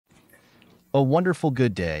A wonderful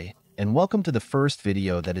good day, and welcome to the first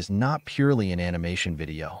video that is not purely an animation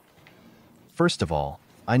video. First of all,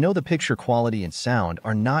 I know the picture quality and sound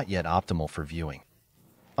are not yet optimal for viewing.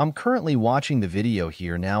 I'm currently watching the video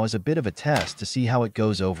here now as a bit of a test to see how it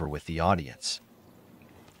goes over with the audience.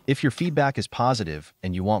 If your feedback is positive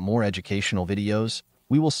and you want more educational videos,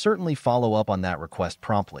 we will certainly follow up on that request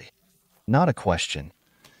promptly. Not a question.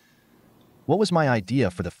 What was my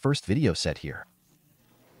idea for the first video set here?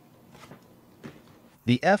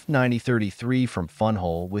 The F9033 from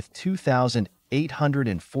Funwhole with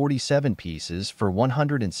 2,847 pieces for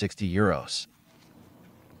 160 euros.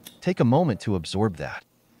 Take a moment to absorb that.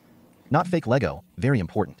 Not fake Lego, very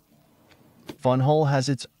important. Funwhole has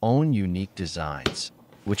its own unique designs,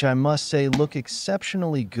 which I must say look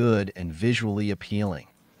exceptionally good and visually appealing.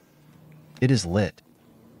 It is lit.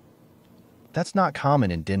 That's not common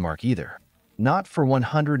in Denmark either. Not for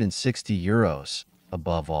 160 euros,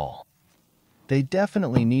 above all. They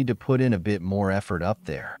definitely need to put in a bit more effort up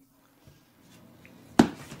there.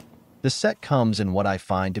 The set comes in what I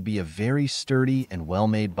find to be a very sturdy and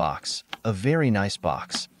well-made box, a very nice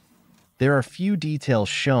box. There are few details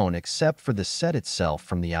shown except for the set itself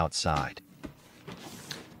from the outside.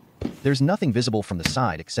 There's nothing visible from the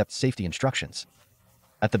side except safety instructions.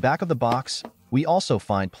 At the back of the box, we also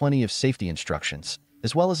find plenty of safety instructions,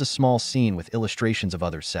 as well as a small scene with illustrations of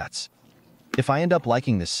other sets. If I end up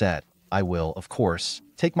liking this set, I will, of course,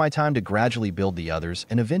 take my time to gradually build the others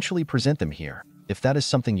and eventually present them here, if that is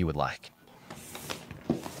something you would like.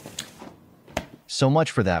 So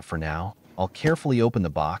much for that for now. I'll carefully open the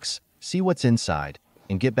box, see what's inside,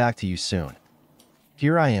 and get back to you soon.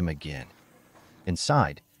 Here I am again.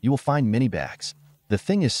 Inside, you will find many bags. The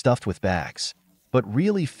thing is stuffed with bags, but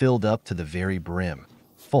really filled up to the very brim.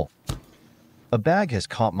 Full. A bag has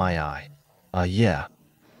caught my eye. Yeah.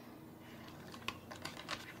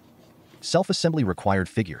 Self-assembly required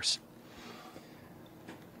figures.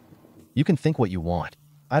 You can think what you want.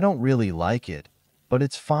 I don't really like it, but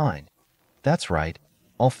it's fine. That's right.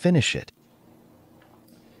 I'll finish it.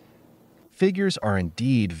 Figures are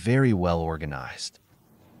indeed very well organized.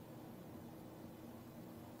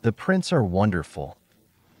 The prints are wonderful.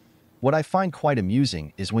 What I find quite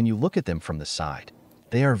amusing is when you look at them from the side.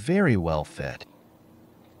 They are very well fed.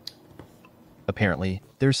 Apparently,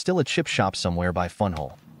 there's still a chip shop somewhere by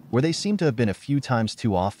Funwhole, where they seem to have been a few times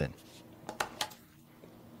too often.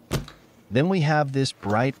 Then we have this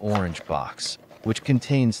bright orange box, which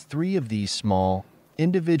contains 3 of these small,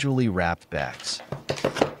 individually wrapped bags.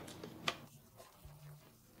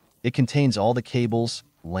 It contains all the cables,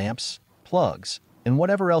 lamps, plugs, and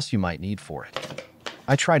whatever else you might need for it.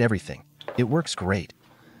 I tried everything. It works great.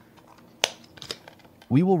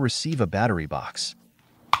 We will receive a battery box.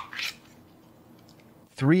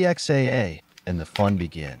 3XAA, and the fun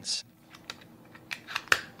begins.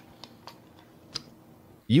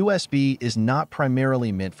 USB is not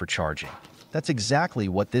primarily meant for charging. That's exactly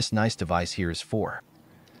what this nice device here is for.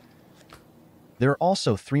 There are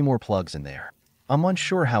also 3 more plugs in there. I'm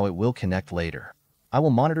unsure how it will connect later. I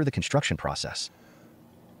will monitor the construction process.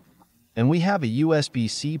 And we have a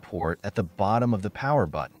USB-C port at the bottom of the power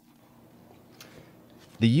button.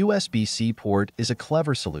 The USB-C port is a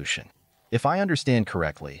clever solution. If I understand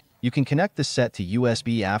correctly, you can connect the set to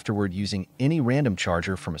USB afterward using any random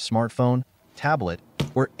charger from a smartphone, tablet,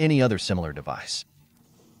 or any other similar device.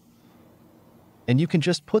 And you can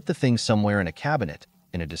just put the thing somewhere in a cabinet,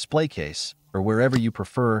 in a display case, or wherever you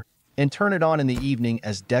prefer, and turn it on in the evening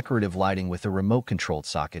as decorative lighting with a remote-controlled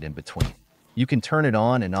socket in between. You can turn it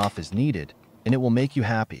on and off as needed, and it will make you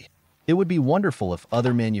happy. It would be wonderful if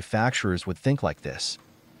other manufacturers would think like this.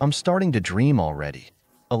 I'm starting to dream already.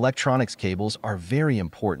 Electronics cables are very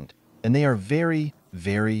important, and they are very,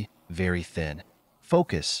 very, very thin.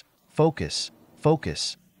 Focus, focus,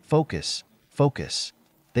 focus, focus, focus.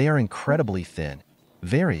 They are incredibly thin.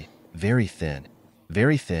 Very, very thin.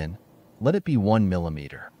 Very thin. Let it be 1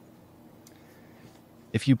 millimeter.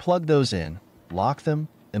 If you plug those in, lock them,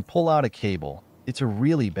 and pull out a cable, it's a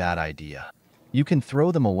really bad idea. You can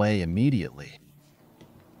throw them away immediately.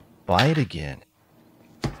 Buy it again.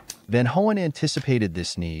 Van Hoen anticipated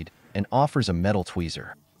this need and offers a metal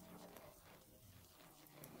tweezer.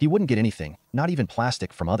 He wouldn't get anything, not even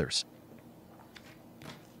plastic, from others.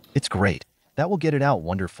 It's great. That will get it out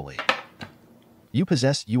wonderfully. You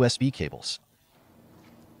possess USB cables.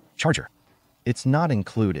 Charger. It's not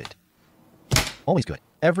included. Always good.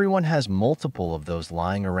 Everyone has multiple of those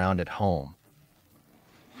lying around at home.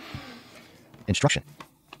 Instruction.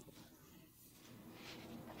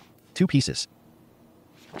 2 pieces.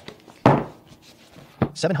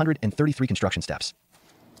 733 construction steps.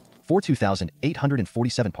 For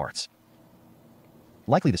 2,847 parts.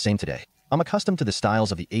 likely the same today. I'm accustomed to the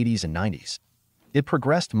styles of the 80s and 90s. It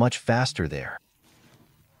progressed much faster there.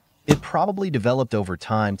 It probably developed over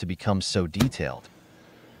time to become so detailed.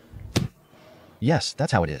 Yes,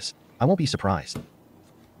 that's how it is. I won't be surprised.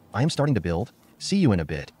 I am starting to build. See you in a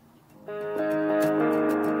bit.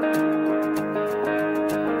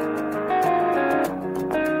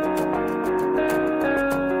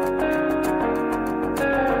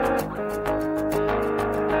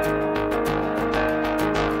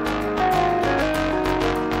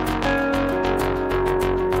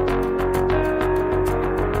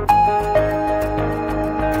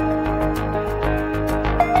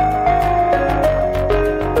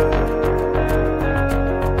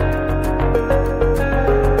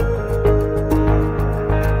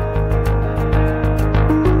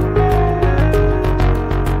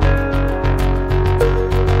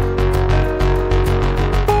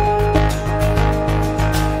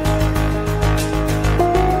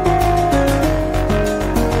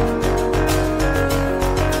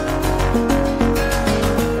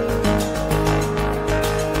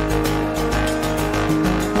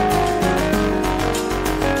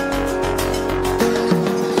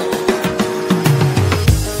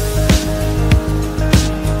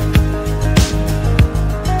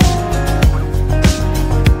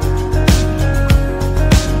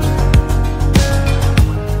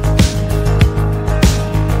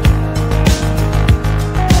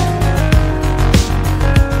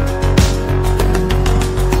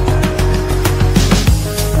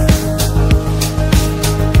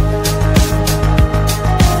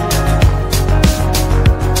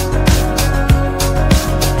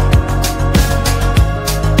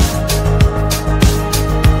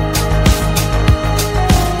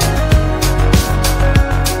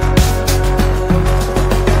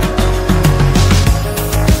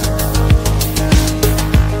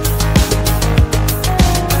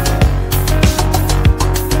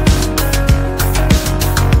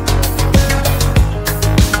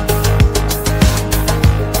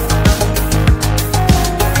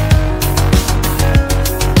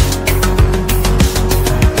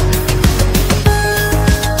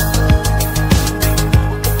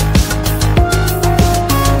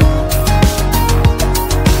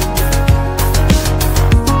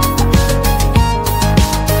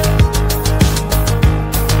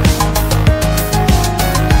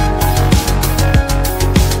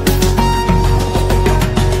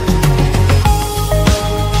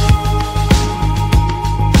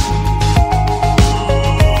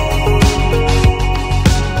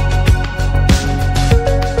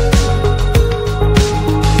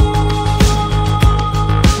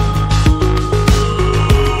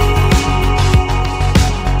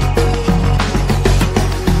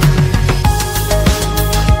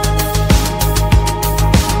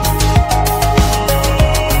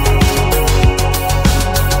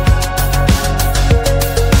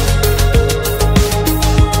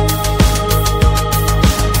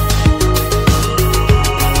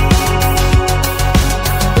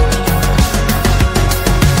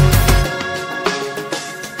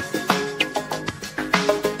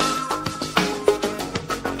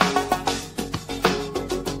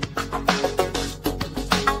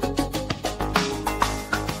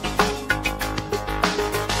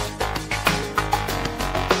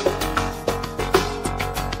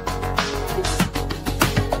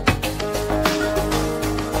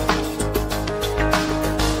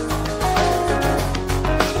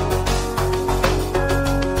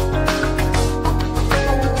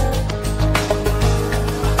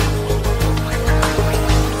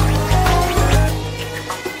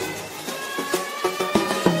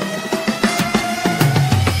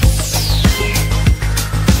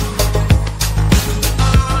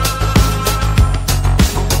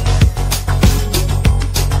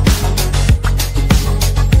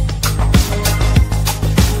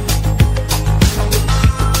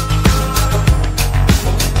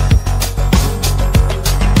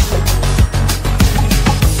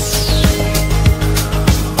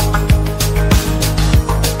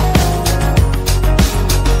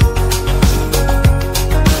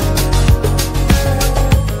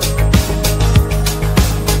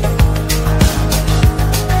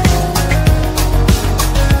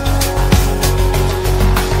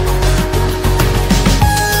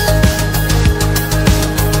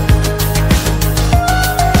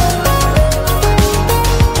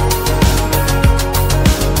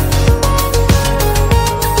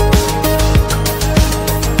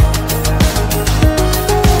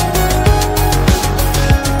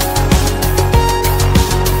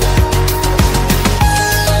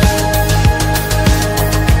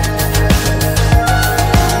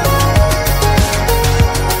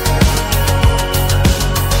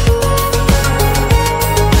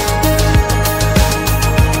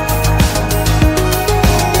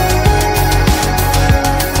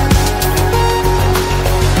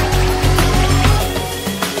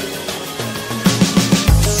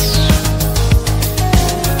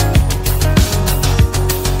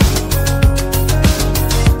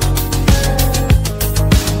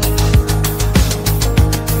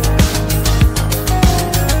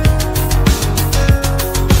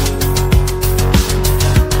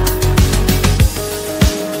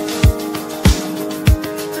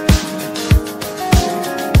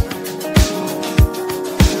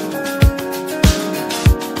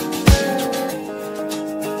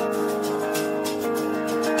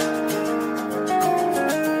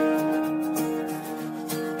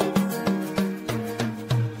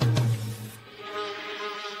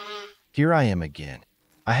 Here I am again.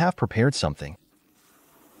 I have prepared something.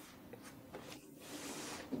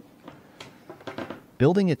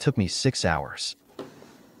 Building it took me 6 hours.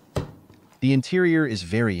 The interior is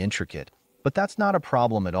very intricate, but that's not a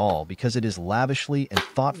problem at all because it is lavishly and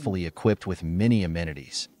thoughtfully equipped with many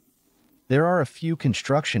amenities. There are a few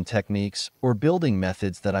construction techniques or building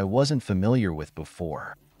methods that I wasn't familiar with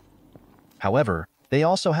before. However, they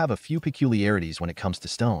also have a few peculiarities when it comes to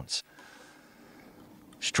stones.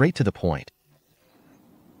 Straight to the point.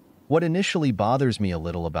 What initially bothers me a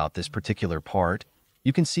little about this particular part,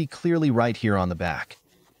 you can see clearly right here on the back.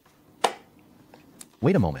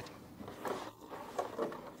 Wait a moment.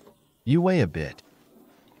 You weigh a bit.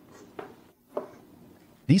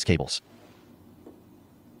 These cables.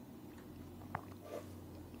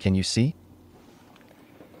 Can you see?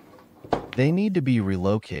 They need to be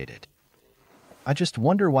relocated. I just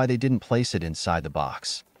wonder why they didn't place it inside the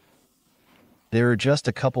box. There are just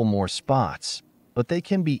a couple more spots, but they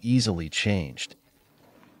can be easily changed.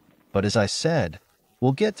 But as I said,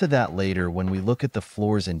 we'll get to that later when we look at the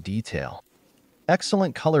floors in detail.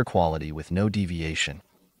 Excellent color quality with no deviation.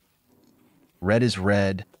 Red is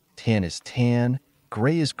red, tan is tan,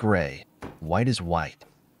 gray is gray, white is white.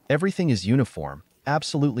 Everything is uniform,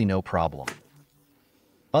 absolutely no problem.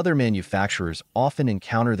 Other manufacturers often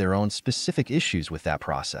encounter their own specific issues with that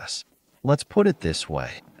process. Let's put it this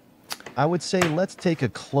way. I would say let's take a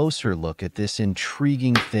closer look at this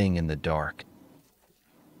intriguing thing in the dark.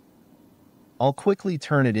 I'll quickly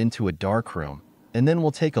turn it into a dark room, and then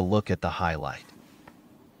we'll take a look at the highlight.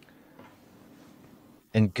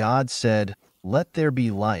 And God said, "Let there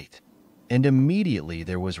be light," and immediately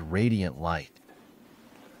there was radiant light.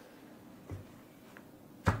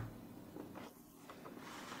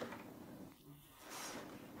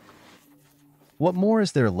 What more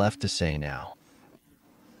is there left to say now?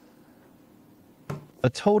 A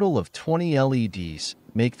total of 20 LEDs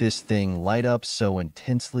make this thing light up so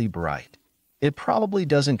intensely bright. It probably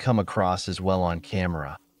doesn't come across as well on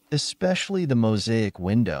camera, especially the mosaic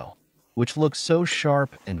window, which looks so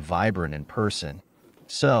sharp and vibrant in person.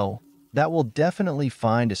 So, that will definitely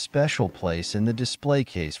find a special place in the display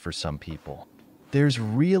case for some people. There's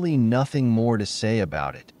really nothing more to say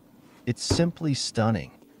about it. It's simply stunning.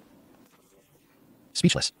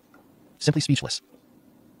 Speechless. Simply speechless.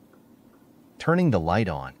 Turning the light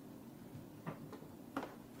on.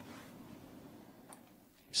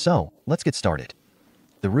 So, let's get started.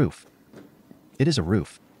 The roof. It is a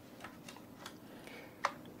roof.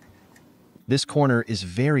 This corner is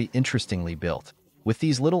very interestingly built, with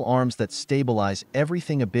these little arms that stabilize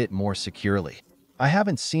everything a bit more securely. I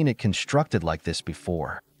haven't seen it constructed like this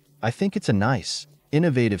before. I think it's a nice,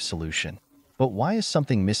 innovative solution. But why is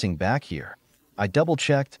something missing back here? I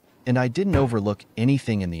double-checked, and I didn't overlook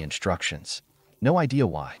anything in the instructions. No idea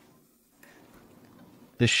why.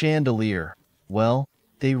 The chandelier. Well,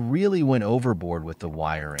 they really went overboard with the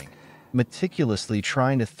wiring, meticulously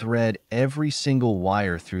trying to thread every single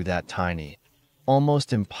wire through that tiny,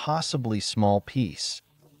 almost impossibly small piece.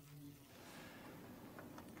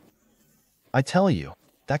 I tell you,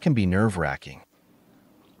 that can be nerve-wracking.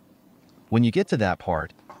 When you get to that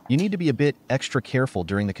part, you need to be a bit extra careful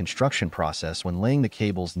during the construction process when laying the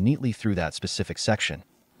cables neatly through that specific section.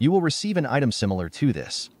 You will receive an item similar to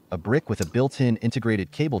this, a brick with a built-in integrated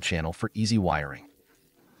cable channel for easy wiring.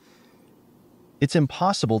 It's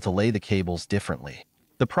impossible to lay the cables differently.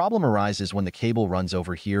 The problem arises when the cable runs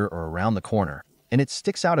over here or around the corner, and it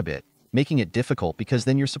sticks out a bit, making it difficult because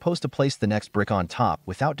then you're supposed to place the next brick on top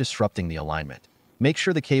without disrupting the alignment. Make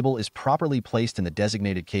sure the cable is properly placed in the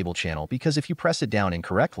designated cable channel because if you press it down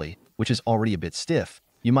incorrectly, which is already a bit stiff,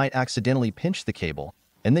 you might accidentally pinch the cable,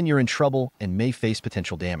 and then you're in trouble and may face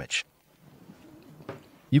potential damage.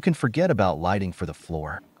 You can forget about lighting for the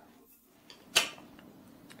floor.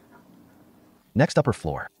 Next, upper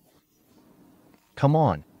floor. Come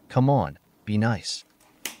on, be nice.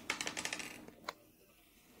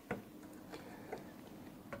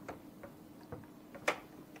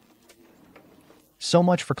 So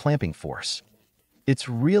much for clamping force. It's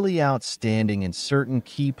really outstanding in certain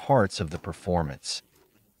key parts of the performance.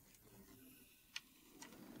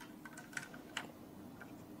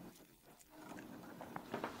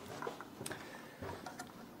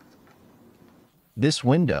 This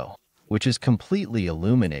window, which is completely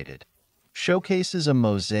illuminated, showcases a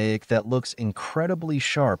mosaic that looks incredibly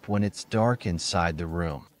sharp when it's dark inside the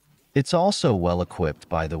room. It's also well equipped,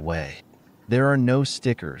 by the way. There are no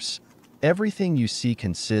stickers. Everything you see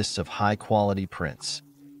consists of high-quality prints.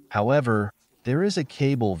 However, there is a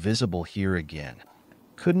cable visible here again.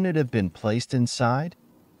 Couldn't it have been placed inside?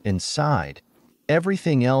 Inside,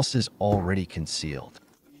 everything else is already concealed.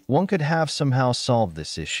 One could have somehow solved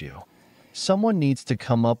this issue. Someone needs to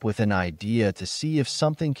come up with an idea to see if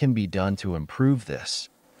something can be done to improve this.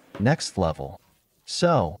 Next level.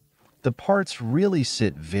 So, the parts really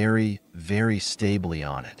sit very, very stably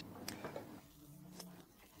on it.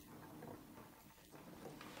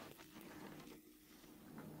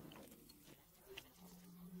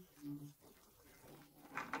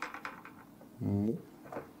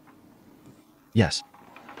 Yes.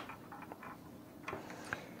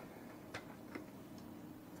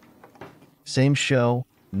 Same show,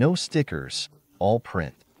 no stickers, all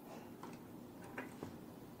print.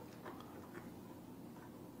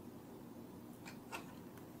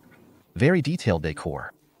 Very detailed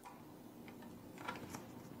decor.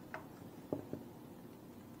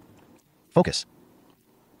 Focus.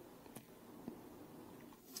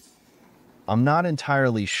 I'm not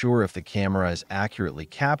entirely sure if the camera is accurately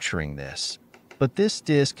capturing this, but this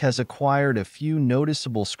disc has acquired a few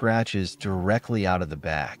noticeable scratches directly out of the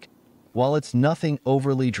bag. While it's nothing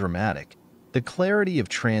overly dramatic, the clarity of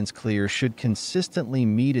TransClear should consistently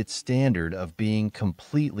meet its standard of being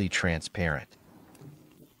completely transparent.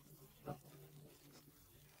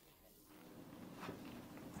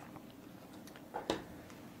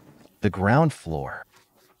 The ground floor.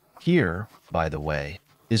 Here, by the way,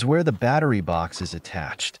 is where the battery box is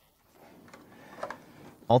attached.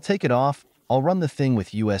 I'll take it off. I'll run the thing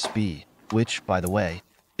with USB, which, by the way,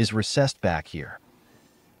 is recessed back here.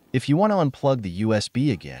 If you want to unplug the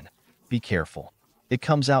USB again, be careful. It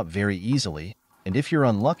comes out very easily, and if you're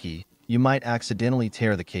unlucky, you might accidentally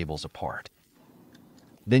tear the cables apart.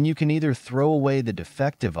 Then you can either throw away the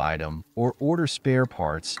defective item or order spare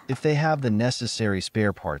parts if they have the necessary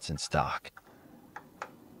spare parts in stock.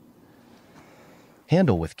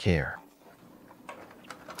 Handle with care.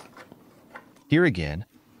 Here again,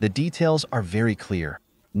 the details are very clear.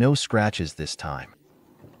 No scratches this time.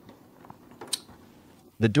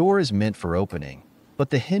 The door is meant for opening,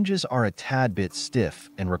 but the hinges are a tad bit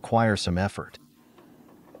stiff and require some effort.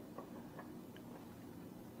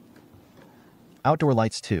 Outdoor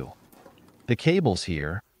lights too. The cables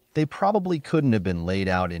here, they probably couldn't have been laid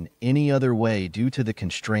out in any other way due to the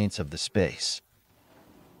constraints of the space.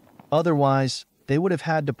 Otherwise, they would have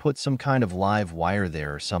had to put some kind of live wire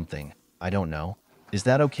there or something. I don't know. Is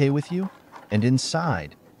that okay with you? And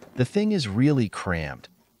inside, the thing is really crammed,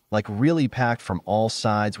 like really packed from all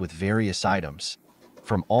sides with various items.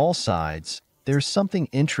 From all sides, there's something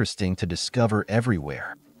interesting to discover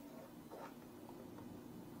everywhere.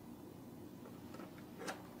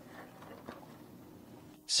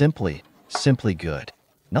 Simply good.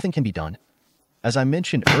 Nothing can be done. As I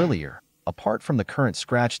mentioned earlier, apart from the current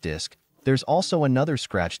scratch disc, there's also another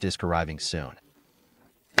scratch disc arriving soon.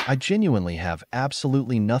 I genuinely have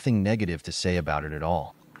absolutely nothing negative to say about it at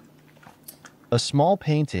all. A small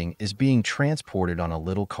painting is being transported on a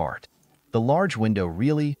little cart. The large window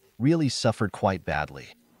really suffered quite badly.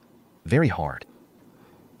 Very hard.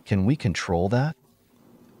 Can we control that?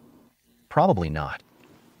 Probably not.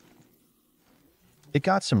 It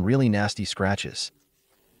got some really nasty scratches.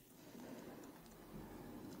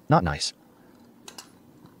 Not nice.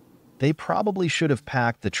 They probably should have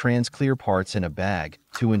packed the TransClear parts in a bag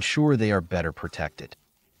to ensure they are better protected.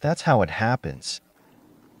 That's how it happens.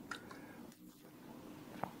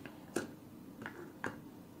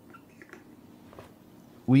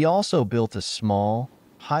 We also built a small,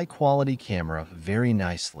 high-quality camera very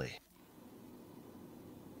nicely.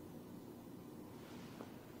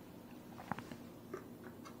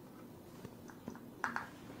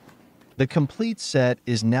 The complete set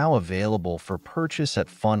is now available for purchase at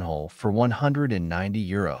Funwhole for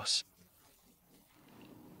 €190.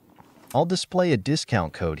 I'll display a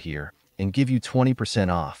discount code here and give you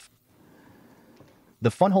 20% off.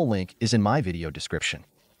 The Funwhole link is in my video description.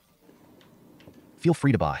 Feel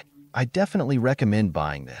free to buy. I definitely recommend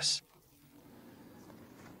buying this.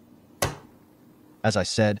 As I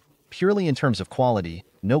said, purely in terms of quality,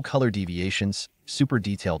 no color deviations, super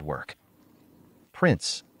detailed work.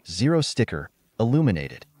 Prints. 0 sticker,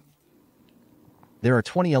 illuminated. There are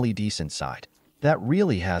 20 LEDs inside. That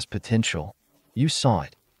really has potential. You saw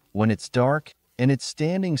it. When it's dark and it's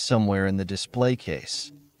standing somewhere in the display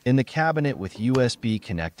case, in the cabinet with USB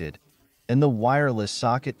connected, and the wireless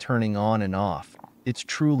socket turning on and off, it's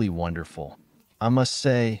truly wonderful. I must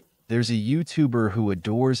say, there's a YouTuber who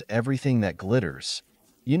adores everything that glitters.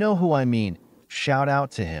 You know who I mean. Shout out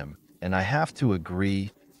to him, and I have to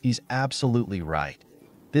agree, he's absolutely right.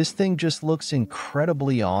 This thing just looks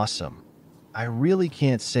incredibly awesome. I really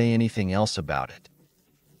can't say anything else about it.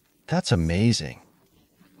 That's amazing.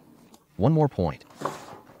 One more point.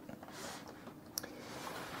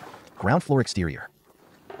 Ground floor exterior.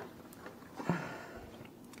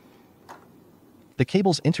 The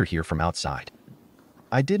cables enter here from outside.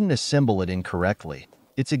 I didn't assemble it incorrectly.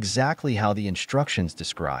 It's exactly how the instructions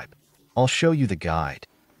describe. I'll show you the guide.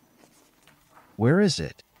 Where is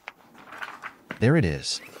it? There it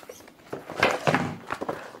is.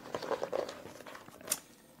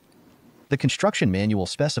 The construction manual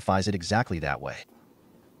specifies it exactly that way.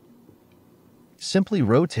 Simply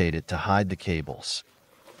rotate it to hide the cables.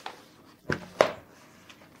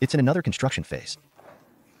 It's in another construction phase.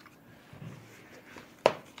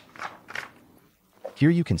 Here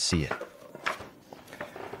you can see it.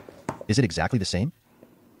 Is it exactly the same?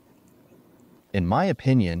 In my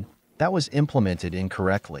opinion, that was implemented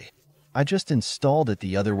incorrectly. I just installed it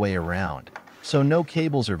the other way around, so no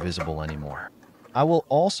cables are visible anymore. I will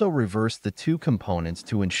also reverse the two components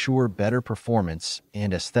to ensure better performance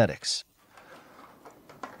and aesthetics.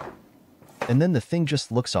 And then the thing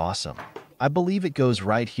just looks awesome. I believe it goes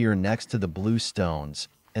right here next to the blue stones,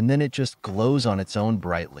 and then it just glows on its own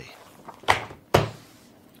brightly.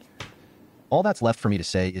 All that's left for me to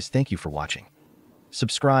say is thank you for watching.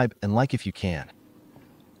 Subscribe and like if you can.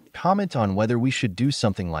 Comment on whether we should do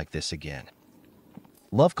something like this again.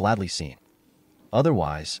 Love gladly seen.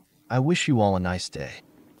 Otherwise, I wish you all a nice day.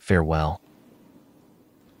 Farewell.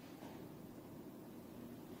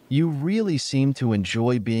 You really seem to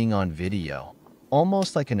enjoy being on video,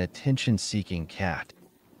 almost like an attention-seeking cat.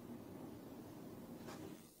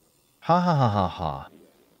 Ha ha ha ha ha.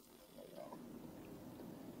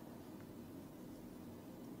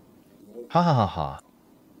 Ha ha ha ha.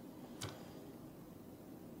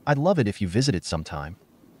 I'd love it if you visited sometime.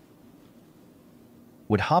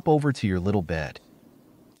 Would hop over to your little bed.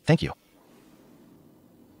 Thank you.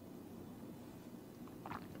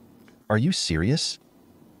 Are you serious?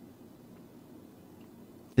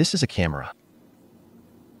 This is a camera.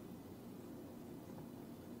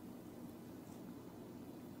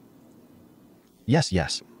 Yes,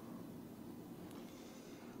 yes.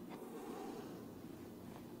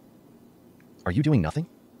 Are you doing nothing?